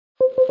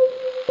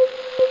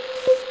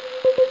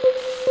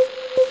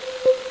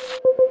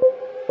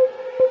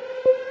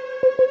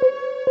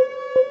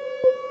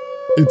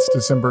It's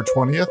December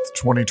 20th,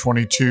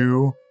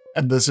 2022,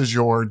 and this is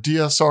your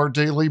DSR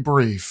Daily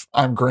Brief.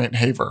 I'm Grant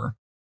Haver.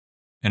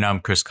 And I'm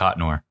Chris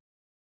Cotnor.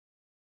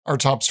 Our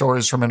top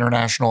stories from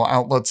international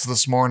outlets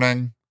this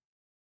morning.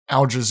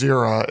 Al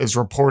Jazeera is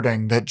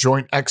reporting that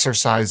joint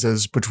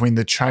exercises between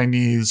the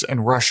Chinese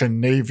and Russian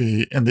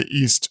Navy in the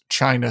East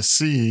China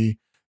Sea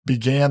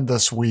began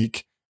this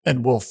week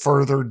and will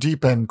further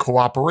deepen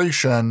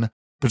cooperation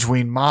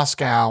between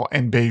Moscow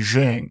and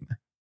Beijing.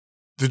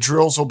 The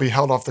drills will be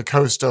held off the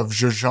coast of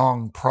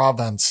Zhejiang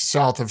province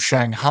south of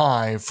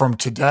Shanghai from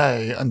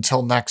today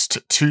until next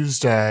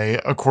Tuesday,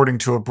 according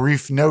to a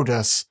brief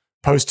notice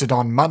posted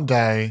on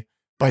Monday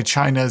by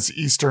China's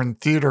Eastern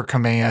Theater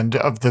Command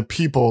of the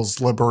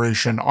People's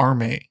Liberation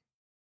Army.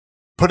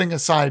 Putting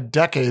aside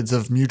decades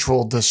of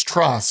mutual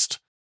distrust,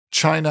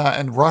 China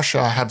and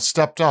Russia have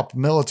stepped up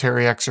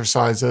military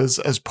exercises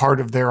as part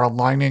of their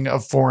aligning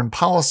of foreign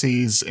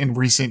policies in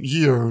recent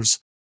years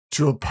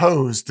to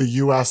oppose the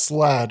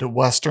US-led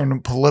Western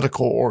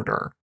political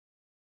order.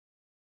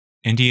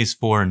 India's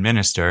foreign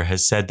minister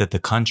has said that the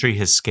country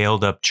has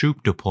scaled up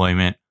troop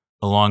deployment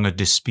along a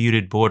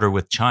disputed border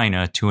with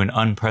China to an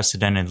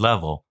unprecedented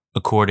level,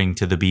 according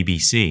to the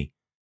BBC.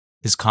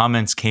 His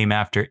comments came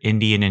after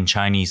Indian and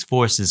Chinese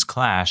forces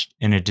clashed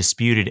in a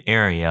disputed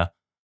area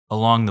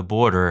along the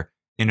border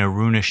in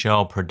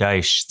Arunachal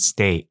Pradesh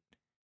state.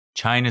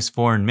 China's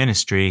foreign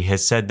ministry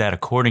has said that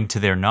according to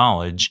their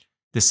knowledge,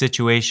 the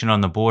situation on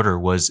the border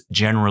was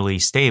generally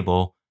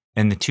stable,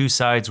 and the two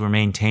sides were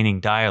maintaining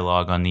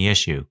dialogue on the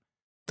issue.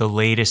 The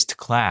latest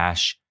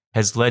clash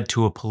has led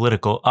to a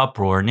political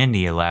uproar in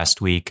India last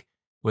week,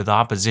 with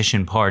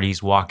opposition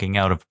parties walking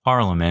out of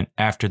parliament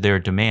after their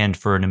demand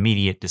for an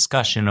immediate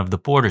discussion of the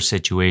border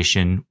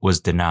situation was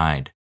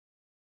denied.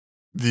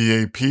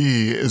 The AP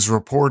is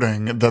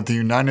reporting that the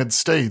United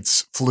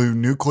States flew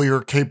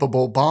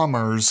nuclear-capable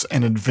bombers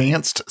and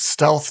advanced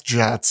stealth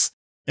jets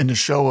in a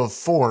show of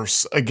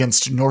force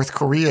against North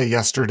Korea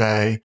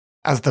yesterday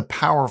as the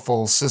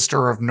powerful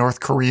sister of North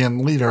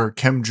Korean leader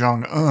Kim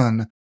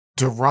Jong-un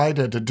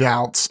derided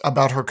doubts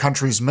about her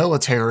country's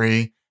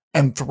military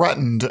and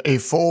threatened a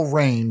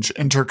full-range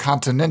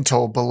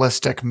intercontinental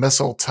ballistic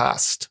missile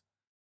test.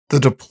 The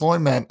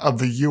deployment of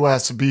the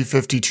U.S.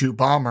 B-52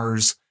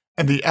 bombers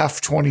and the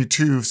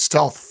F-22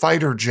 stealth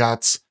fighter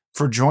jets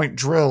for joint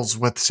drills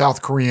with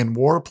South Korean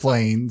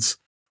warplanes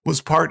was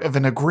part of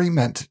an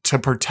agreement to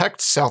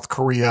protect South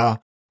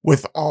Korea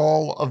with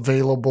all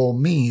available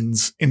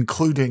means,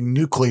 including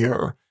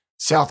nuclear,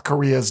 South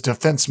Korea's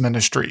defense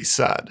ministry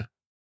said.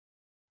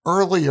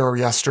 Earlier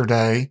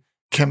yesterday,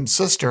 Kim's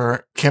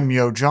sister, Kim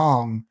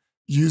Yo-jong,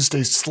 used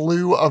a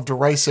slew of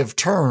derisive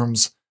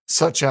terms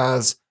such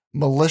as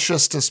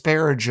malicious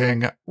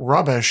disparaging,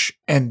 rubbish,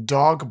 and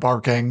dog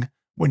barking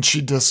when she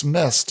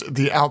dismissed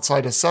the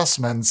outside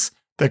assessments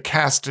that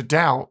cast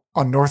doubt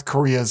on North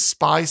Korea's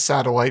spy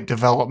satellite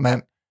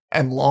development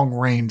and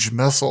long-range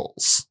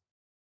missiles.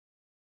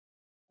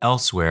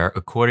 Elsewhere,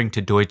 according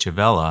to Deutsche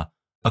Welle,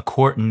 a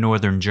court in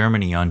northern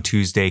Germany on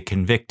Tuesday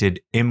convicted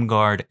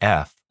Irmgard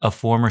F., a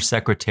former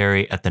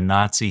secretary at the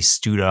Nazi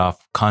Stutthof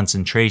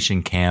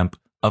concentration camp,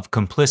 of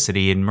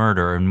complicity in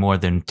murder of more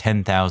than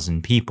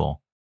 10,000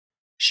 people.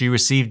 She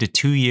received a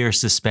 2-year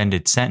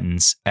suspended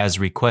sentence as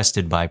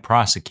requested by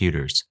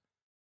prosecutors.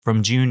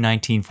 From June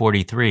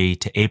 1943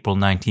 to April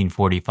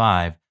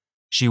 1945,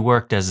 she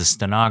worked as a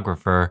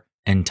stenographer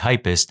and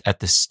typist at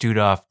the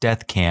Stutthof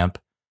death camp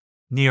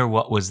near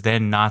what was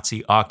then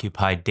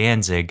Nazi-occupied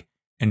Danzig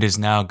and is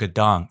now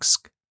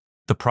Gdansk.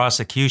 The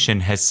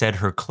prosecution has said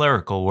her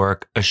clerical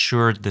work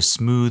assured the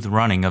smooth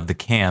running of the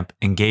camp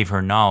and gave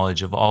her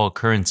knowledge of all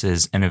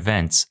occurrences and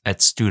events at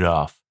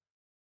Stutthof.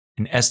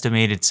 An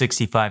estimated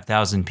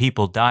 65,000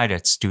 people died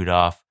at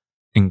Stutthof,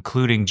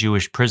 including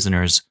Jewish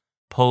prisoners,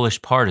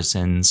 Polish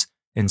partisans,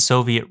 and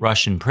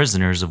Soviet-Russian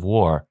prisoners of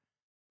war.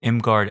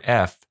 Irmgard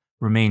F.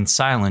 remained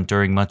silent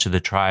during much of the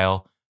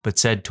trial, but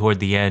said toward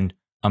the end,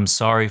 "I'm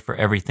sorry for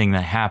everything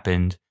that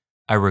happened.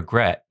 I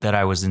regret that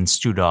I was in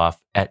Stutthof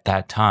at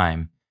that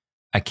time.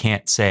 I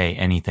can't say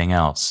anything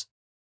else."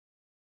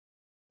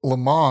 Le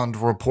Monde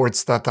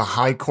reports that the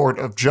High Court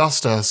of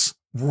Justice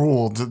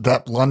ruled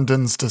that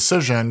London's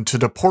decision to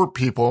deport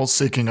people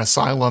seeking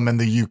asylum in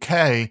the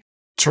UK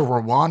to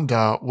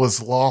Rwanda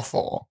was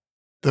lawful.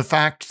 The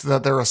fact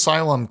that their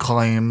asylum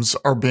claims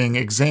are being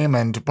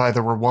examined by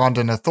the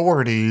Rwandan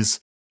authorities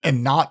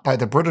and not by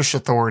the British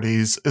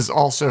authorities is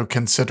also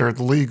considered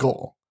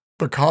legal,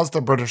 because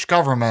the British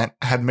government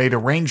had made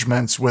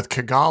arrangements with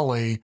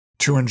Kigali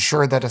to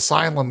ensure that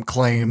asylum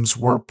claims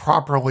were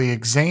properly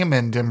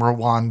examined in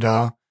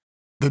Rwanda.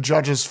 The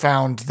judges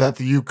found that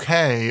the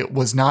UK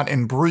was not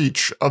in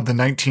breach of the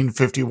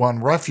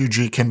 1951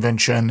 Refugee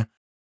Convention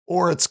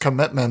or its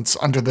commitments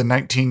under the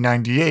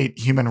 1998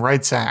 Human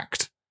Rights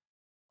Act,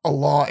 a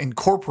law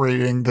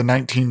incorporating the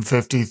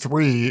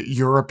 1953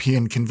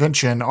 European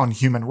Convention on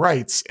Human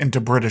Rights into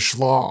British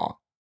law.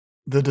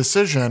 The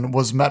decision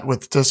was met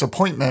with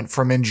disappointment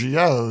from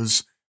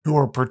NGOs who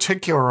are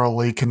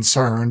particularly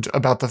concerned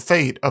about the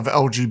fate of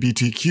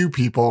LGBTQ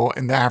people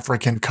in the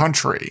African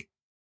country.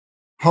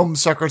 Home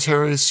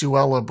Secretary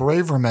Suella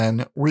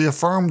Braverman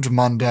reaffirmed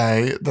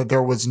Monday that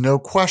there was no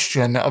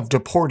question of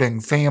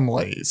deporting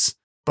families,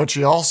 but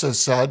she also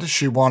said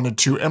she wanted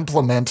to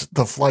implement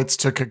the flights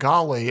to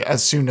Kigali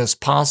as soon as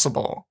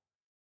possible.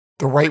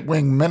 The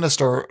right-wing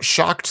minister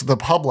shocked the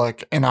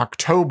public in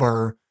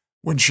October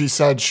when she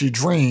said she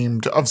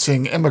dreamed of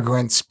seeing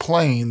immigrants'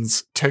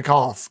 planes take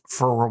off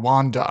for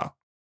Rwanda.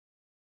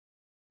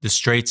 The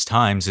Straits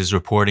Times is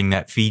reporting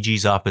that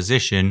Fiji's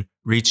opposition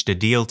reached a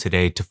deal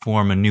today to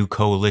form a new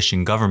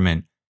coalition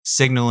government,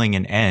 signaling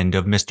an end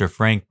of Mr.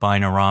 Frank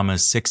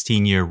Bainimarama's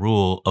 16-year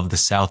rule of the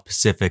South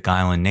Pacific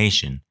island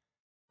nation.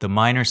 The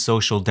minor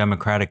Social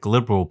Democratic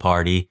Liberal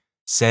Party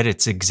said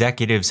its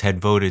executives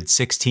had voted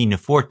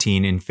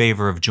 16-14 in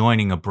favor of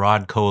joining a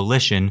broad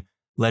coalition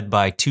led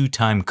by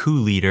two-time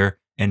coup leader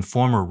and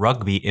former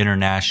rugby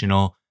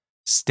international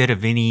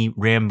Sitavini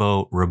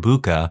Rambo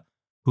Rabuka,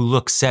 who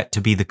looks set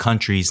to be the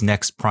country's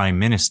next prime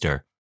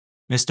minister.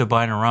 Mr.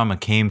 Bainimarama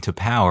came to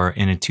power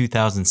in a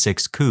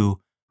 2006 coup,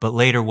 but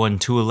later won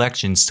 2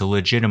 elections to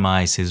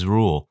legitimize his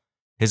rule.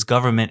 His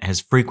government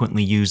has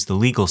frequently used the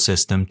legal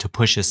system to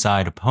push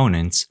aside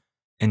opponents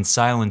and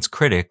silence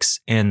critics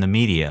and the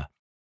media.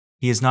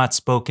 He has not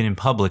spoken in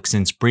public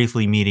since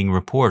briefly meeting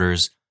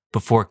reporters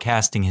before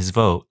casting his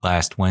vote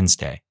last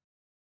Wednesday.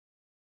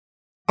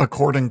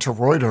 According to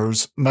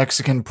Reuters,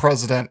 Mexican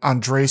President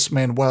Andrés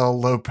Manuel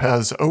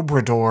López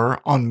Obrador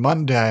on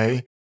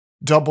Monday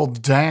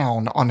doubled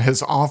down on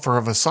his offer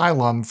of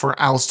asylum for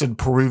ousted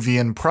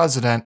Peruvian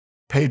President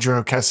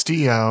Pedro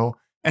Castillo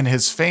and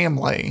his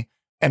family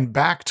and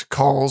backed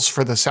calls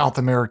for the South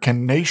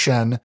American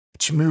nation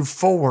to move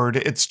forward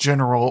its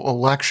general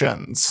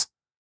elections.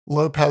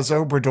 López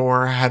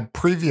Obrador had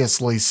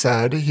previously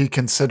said he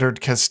considered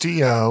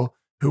Castillo,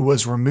 who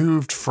was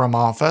removed from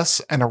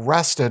office and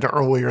arrested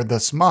earlier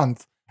this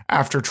month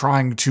after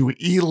trying to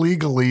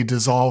illegally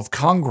dissolve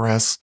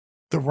Congress,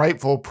 the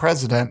rightful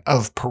president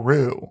of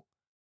Peru.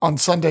 On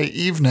Sunday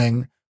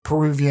evening,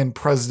 Peruvian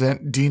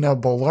President Dina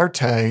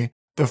Boluarte,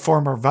 the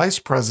former vice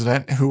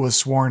president who was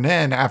sworn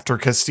in after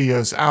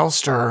Castillo's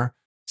ouster,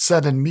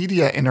 said in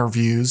media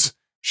interviews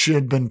she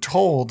had been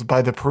told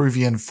by the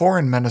Peruvian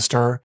foreign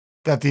minister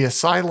that the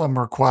asylum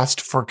request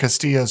for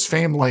Castillo's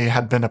family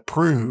had been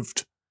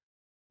approved.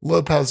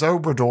 López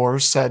Obrador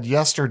said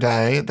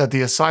yesterday that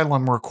the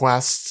asylum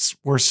requests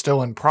were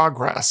still in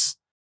progress.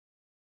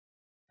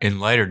 In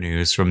lighter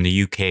news from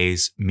the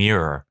UK's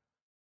Mirror,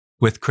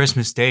 with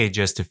Christmas Day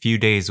just a few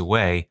days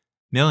away,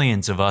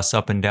 millions of us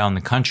up and down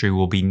the country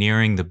will be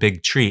nearing the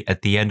big treat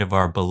at the end of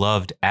our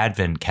beloved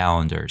Advent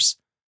calendars.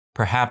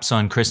 Perhaps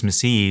on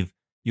Christmas Eve,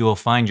 you will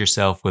find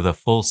yourself with a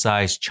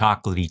full-size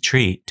chocolatey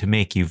treat to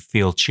make you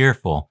feel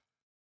cheerful.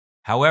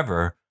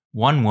 However,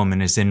 one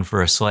woman is in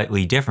for a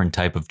slightly different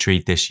type of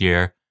treat this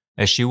year,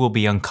 as she will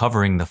be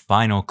uncovering the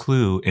final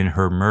clue in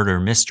her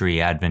murder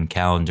mystery Advent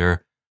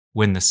calendar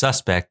when the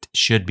suspect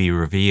should be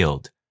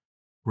revealed.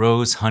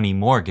 Rose Honey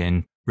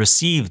Morgan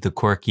received the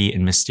quirky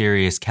and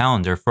mysterious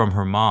calendar from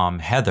her mom,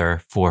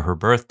 Heather, for her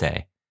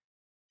birthday.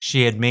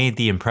 She had made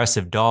the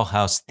impressive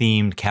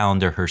dollhouse-themed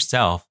calendar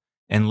herself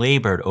and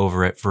labored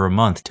over it for a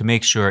month to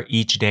make sure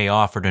each day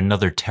offered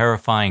another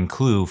terrifying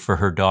clue for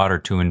her daughter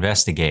to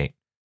investigate.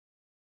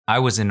 I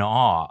was in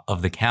awe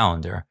of the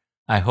calendar.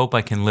 I hope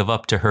I can live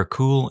up to her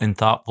cool and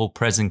thoughtful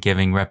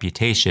present-giving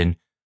reputation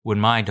when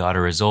my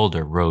daughter is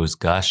older, Rose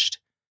gushed.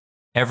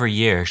 Every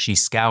year, she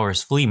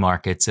scours flea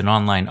markets and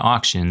online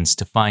auctions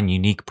to find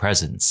unique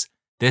presents.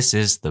 This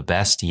is the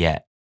best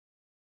yet.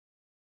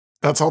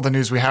 That's all the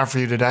news we have for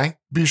you today.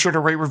 Be sure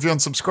to rate, review,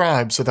 and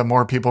subscribe so that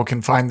more people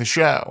can find the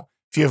show.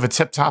 If you have a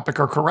tip,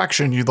 topic, or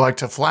correction you'd like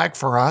to flag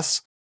for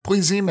us,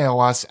 please email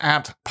us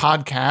at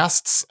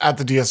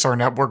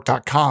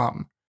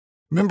podcasts@thedsrnetwork.com.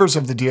 Members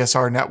of the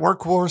DSR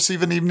Network will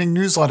receive an evening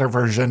newsletter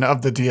version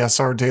of the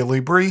DSR Daily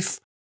Brief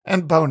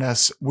and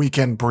bonus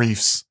weekend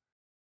briefs.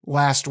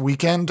 Last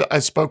weekend, I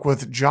spoke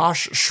with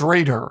Josh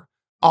Schrader,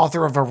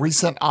 author of a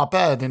recent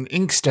op-ed in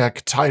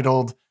Inkstick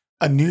titled,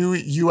 "A New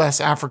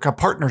U.S.-Africa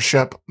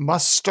Partnership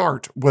Must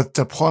Start with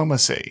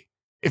Diplomacy."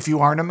 If you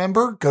aren't a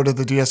member, go to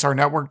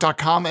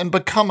thedsrnetwork.com and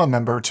become a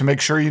member to make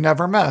sure you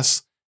never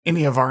miss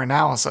any of our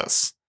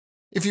analysis.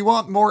 If you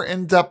want more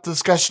in-depth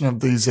discussion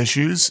of these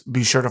issues,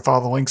 be sure to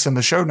follow the links in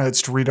the show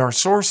notes to read our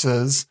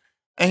sources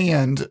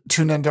and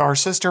tune into our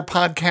sister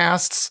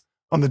podcasts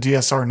on the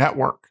DSR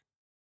Network.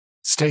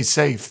 Stay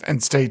safe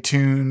and stay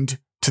tuned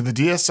to the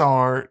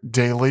DSR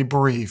Daily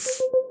Brief.